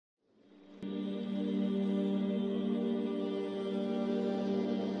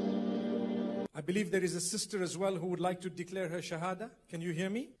I believe there is a sister as well who would like to declare her shahada. Can you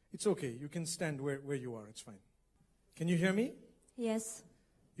hear me? It's okay. You can stand where you are. It's fine. Can you hear me? Yes.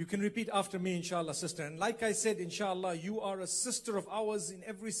 You can repeat after me, inshallah, sister. And like I said, inshallah, you are a sister of ours in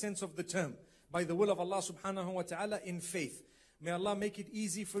every sense of the term, by the will of Allah subhanahu wa ta'ala, in faith. May Allah make it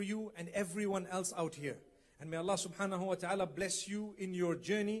easy for you and everyone else out here. And may Allah subhanahu wa ta'ala bless you in your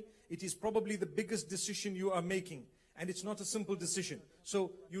journey. It is probably the biggest decision you are making. And it's not a simple decision.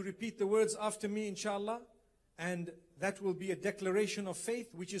 So you repeat the words after me, inshallah. And that will be a declaration of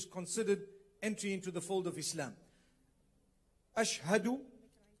faith, which is considered entry into the fold of Islam. Ashhadu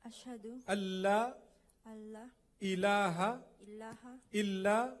Allah ilaha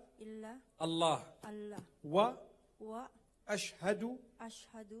illa Allah wa ashhadu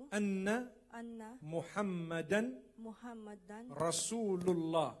anna Muhammadan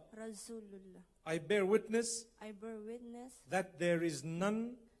Rasulullah. I bear witness that there is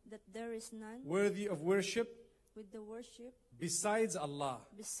none worthy of worship besides Allah.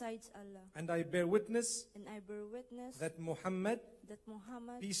 And I bear witness that Muhammad,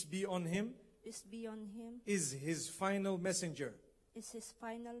 peace be on him, is his final messenger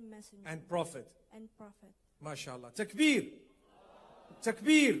and prophet. MashaAllah. Takbir!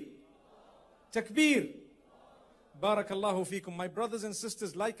 Takbir! Takbir! Barakallahu feekum. My brothers and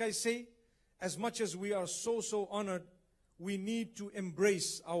sisters, like I say, as much as we are so honored, we need to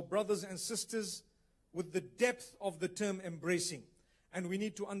embrace our brothers and sisters with the depth of the term embracing. And we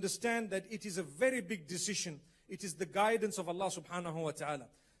need to understand that it is a very big decision. It is the guidance of Allah subhanahu wa ta'ala.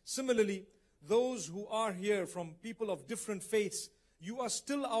 Similarly, those who are here from people of different faiths, you are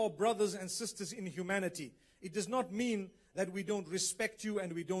still our brothers and sisters in humanity. It does not mean that we don't respect you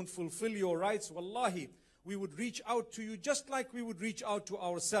and we don't fulfill your rights. Wallahi, we would reach out to you just like we would reach out to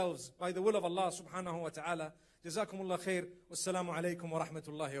ourselves by the will of Allah subhanahu wa ta'ala. Jazakumullah khair. Wassalamu alaikum wa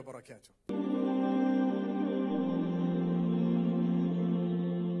rahmatullahi wa barakatuh.